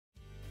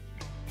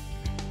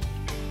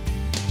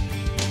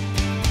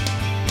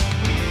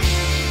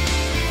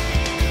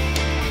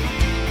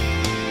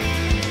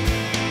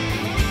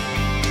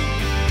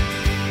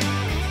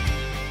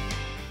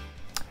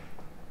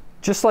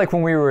Just like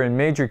when we were in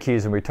major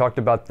keys and we talked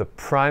about the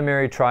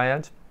primary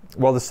triads,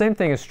 well, the same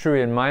thing is true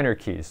in minor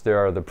keys. There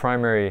are the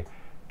primary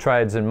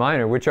triads in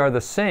minor, which are the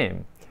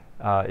same.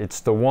 It's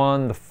the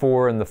 1, the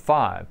 4, and the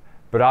 5.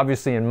 But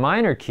obviously in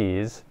minor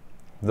keys,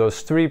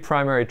 those 3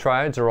 primary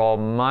triads are all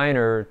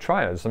minor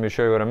triads. Let me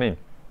show you what I mean.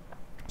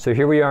 So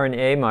here we are in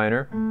A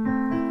minor.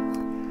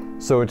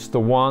 So it's the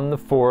 1, the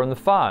 4, and the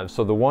 5.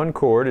 So the 1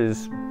 chord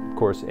is, of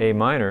course, A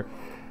minor.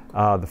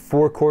 The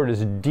 4 chord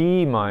is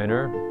D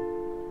minor.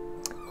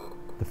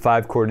 The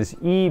 5 chord is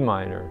E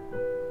minor.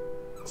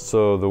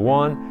 So the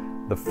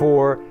 1, the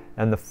 4,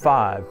 and the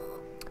 5.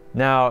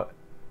 Now,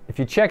 if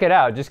you check it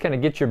out, just kind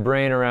of get your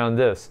brain around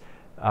this.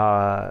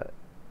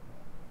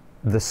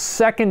 The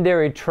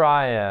secondary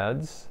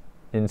triads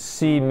in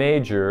C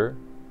major,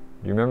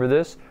 do you remember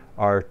this?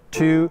 Are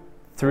 2,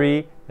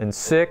 3, and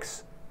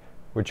 6,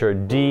 which are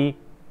D,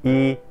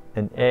 E,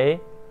 and A.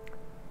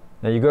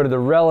 Now you go to the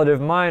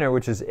relative minor,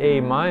 which is A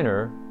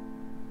minor.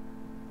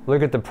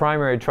 Look at the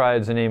primary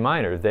triads in A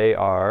minor. They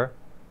are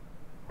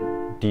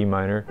D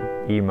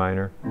minor, E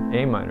minor,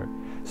 A minor.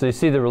 So you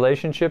see the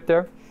relationship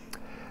there?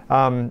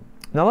 Now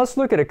let's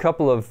look at a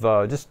couple of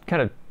just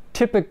kind of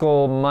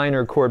typical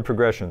minor chord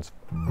progressions.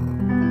 I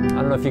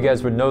don't know if you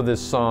guys would know this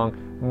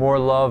song, More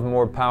Love,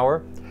 More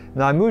Power.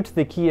 Now I moved to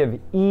the key of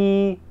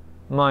E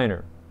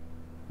minor.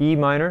 E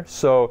minor,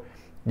 so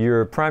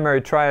your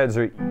primary triads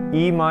are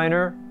E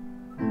minor,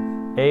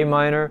 A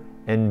minor,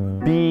 and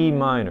B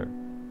minor.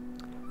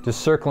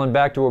 Just circling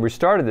back to where we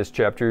started this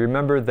chapter,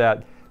 remember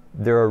that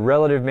there are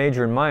relative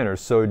major and minor.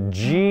 So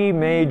G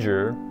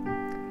major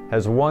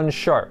has 1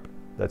 sharp.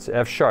 That's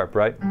F sharp,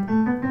 right?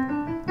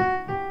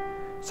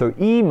 So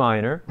E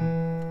minor,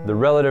 the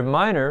relative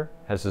minor,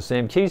 has the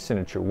same key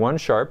signature, 1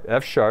 sharp,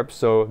 F sharp.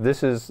 So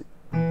this is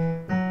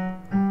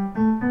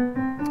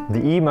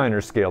the E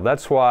minor scale.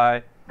 That's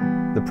why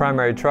the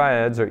primary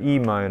triads are E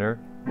minor,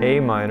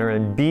 A minor,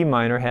 and B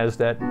minor has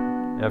that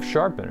F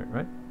sharp in it,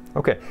 right?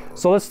 Okay,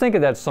 so let's think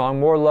of that song,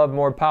 More Love,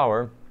 More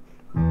Power.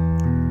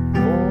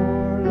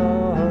 More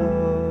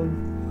love,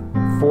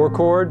 4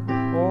 chord,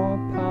 more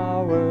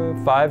power,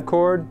 5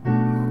 chord.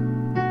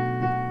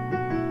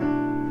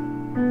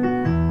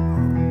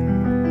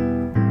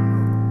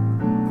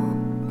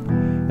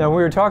 Now when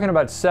we were talking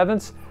about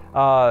sevenths,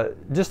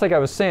 just like I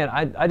was saying,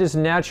 I just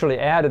naturally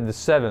added the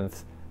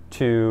 7th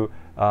to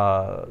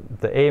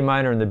the A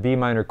minor and the B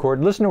minor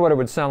chord. Listen to what it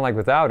would sound like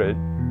without it.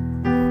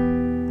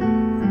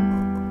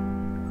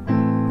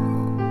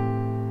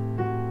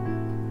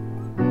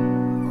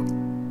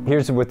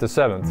 Here's it with the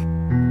 7th.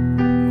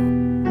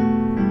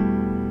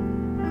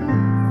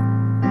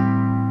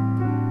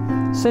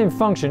 Same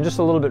function, just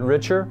a little bit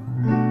richer.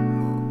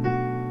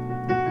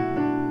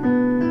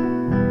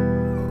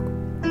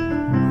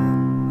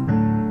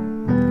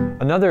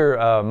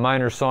 Another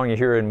minor song you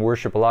hear in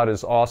worship a lot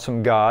is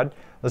Awesome God.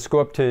 Let's go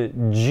up to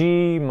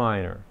G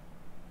minor.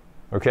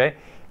 Okay?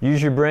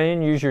 Use your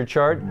brain, use your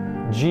chart.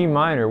 G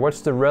minor,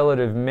 what's the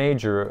relative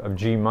major of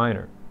G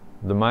minor?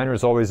 The minor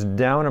is always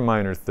down a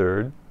minor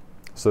third.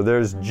 So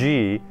there's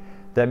G.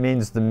 That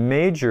means the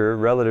major,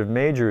 relative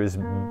major, is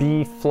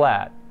B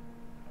flat.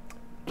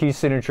 Key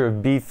signature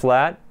of B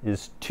flat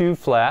is 2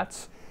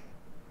 flats.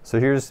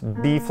 So here's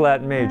B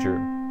flat major.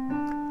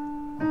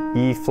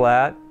 E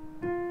flat.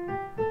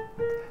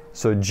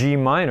 So G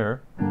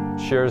minor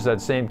shares that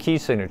same key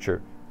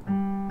signature.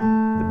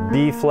 The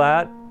B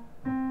flat,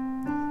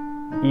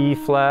 E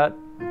flat,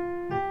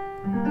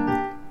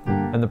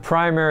 and the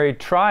primary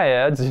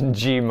triads in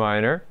G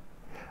minor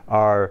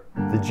are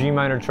the G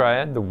minor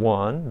triad, the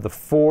 1, the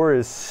 4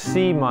 is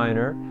C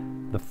minor,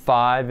 the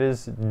 5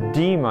 is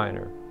D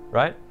minor,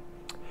 right?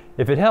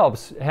 If it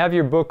helps, have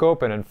your book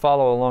open and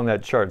follow along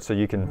that chart so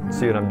you can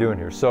see what I'm doing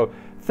here. So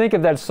think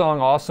of that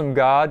song, Awesome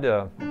God.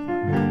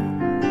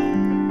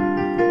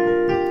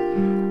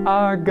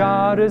 Our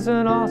God is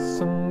an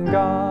awesome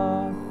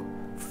God.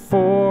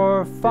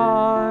 4,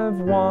 5,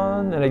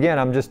 1. And again,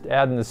 I'm just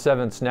adding the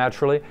 7ths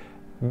naturally.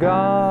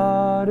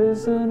 God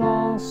is an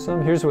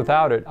awesome. Here's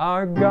without it.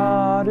 Our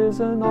God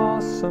is an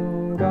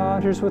awesome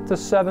God. Here's with the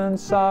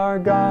 7ths. Our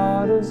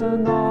God is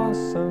an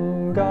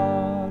awesome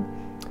God.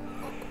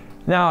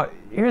 Now,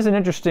 here's an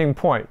interesting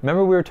point.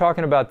 Remember we were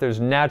talking about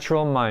there's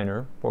natural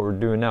minor. What we're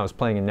doing now is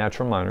playing in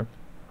natural minor.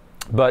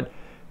 But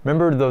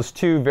remember those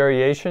 2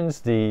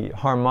 variations, the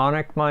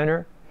harmonic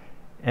minor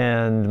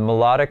and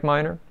melodic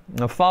minor?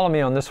 Now follow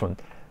me on this one.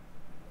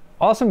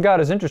 Awesome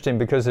God is interesting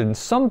because in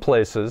some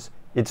places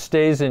it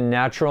stays in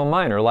natural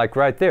minor, like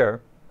right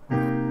there.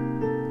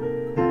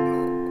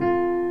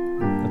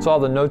 It's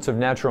all the notes of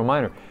natural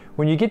minor.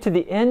 When you get to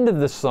the end of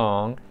the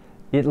song,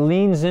 it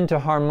leans into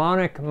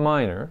harmonic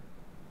minor.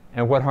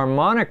 And what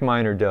harmonic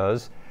minor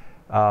does,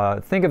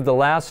 think of the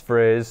last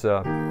phrase,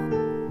 our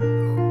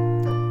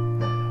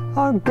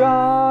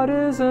God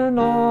is an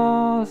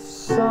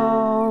awesome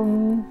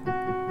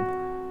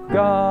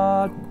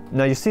God.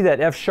 Now you see that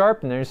F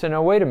sharp in there, you say,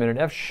 now wait a minute,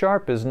 F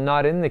sharp is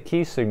not in the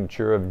key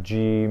signature of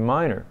G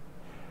minor.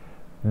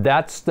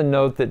 That's the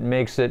note that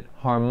makes it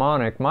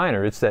harmonic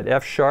minor. It's that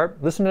F sharp.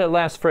 Listen to that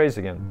last phrase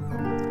again.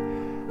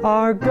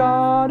 Our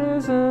God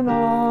is an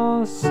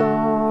awesome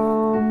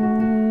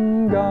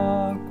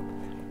God.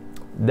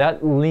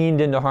 That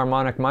leaned into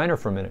harmonic minor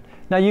for a minute.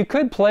 Now you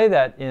could play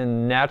that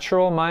in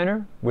natural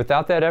minor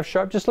without that F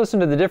sharp. Just listen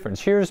to the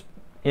difference. Here's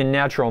in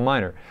natural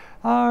minor.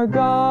 Our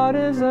God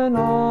is an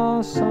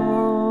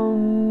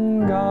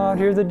awesome God.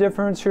 Hear the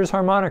difference? Here's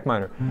harmonic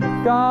minor.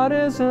 God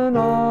is an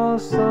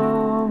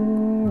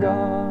awesome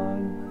God.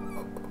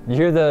 You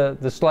hear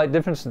the slight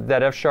difference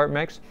that F sharp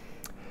makes?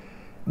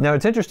 Now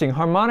it's interesting,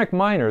 harmonic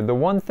minor, the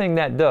one thing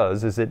that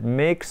does is it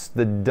makes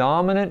the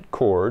dominant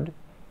chord.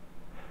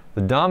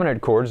 The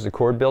dominant chord is the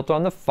chord built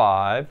on the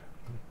 5.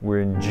 We're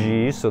in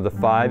G, so the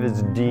 5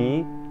 is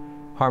D.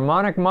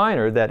 Harmonic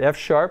minor, that F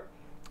sharp,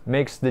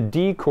 makes the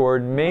D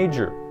chord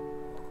major.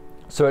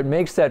 So it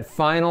makes that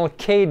final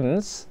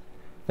cadence,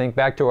 think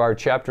back to our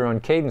chapter on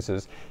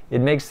cadences, it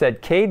makes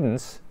that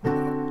cadence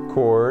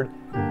chord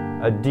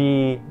a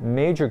D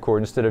major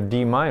chord instead of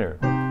D minor.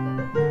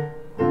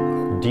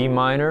 D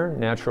minor,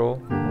 natural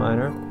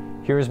minor,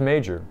 here's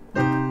major.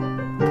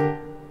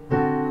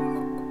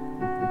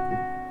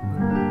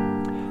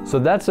 So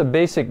that's a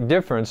basic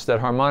difference that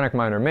harmonic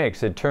minor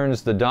makes. It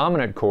turns the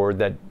dominant chord,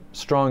 that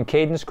strong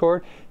cadence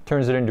chord,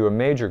 turns it into a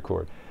major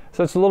chord.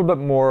 So it's a little bit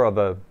more of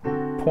a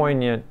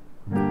poignant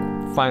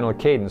final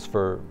cadence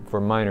for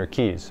minor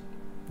keys.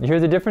 You hear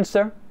the difference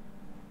there?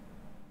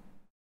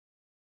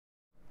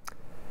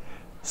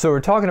 So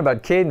we're talking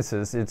about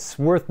cadences. It's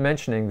worth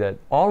mentioning that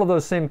all of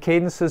those same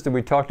cadences that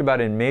we talked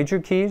about in major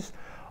keys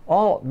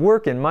all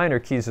work in minor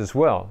keys as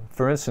well.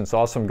 For instance,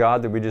 Awesome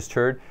God that we just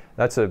heard,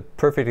 that's a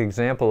perfect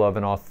example of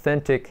an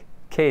authentic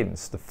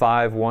cadence, the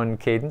 5-1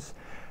 cadence.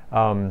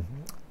 The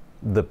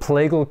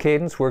plagal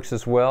cadence works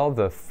as well,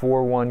 the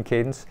 4-1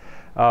 cadence.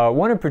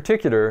 One in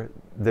particular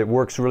that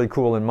works really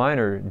cool in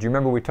minor, do you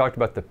remember we talked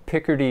about the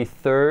Picardy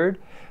third?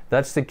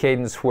 That's the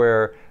cadence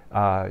where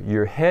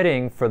you're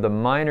heading for the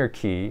minor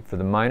key, for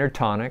the minor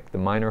tonic, the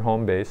minor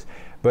home bass,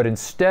 but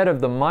instead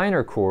of the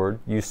minor chord,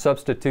 you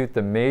substitute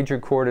the major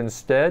chord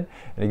instead,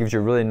 and it gives you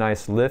a really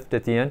nice lift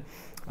at the end.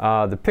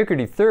 The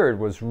Picardy third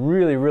was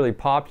really, really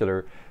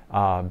popular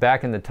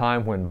back in the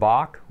time when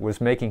Bach was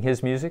making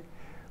his music,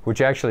 which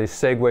actually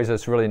segues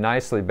us really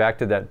nicely back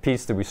to that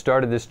piece that we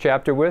started this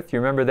chapter with. You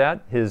remember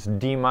that? His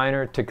D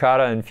minor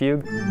toccata and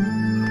fugue.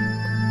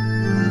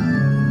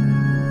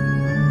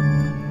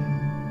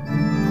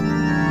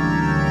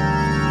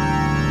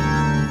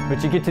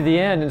 But you get to the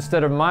end,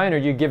 instead of minor,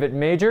 you give it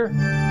major.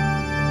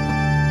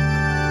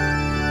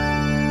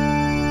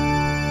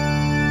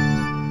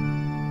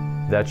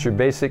 That's your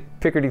basic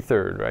Picardy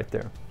third right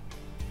there.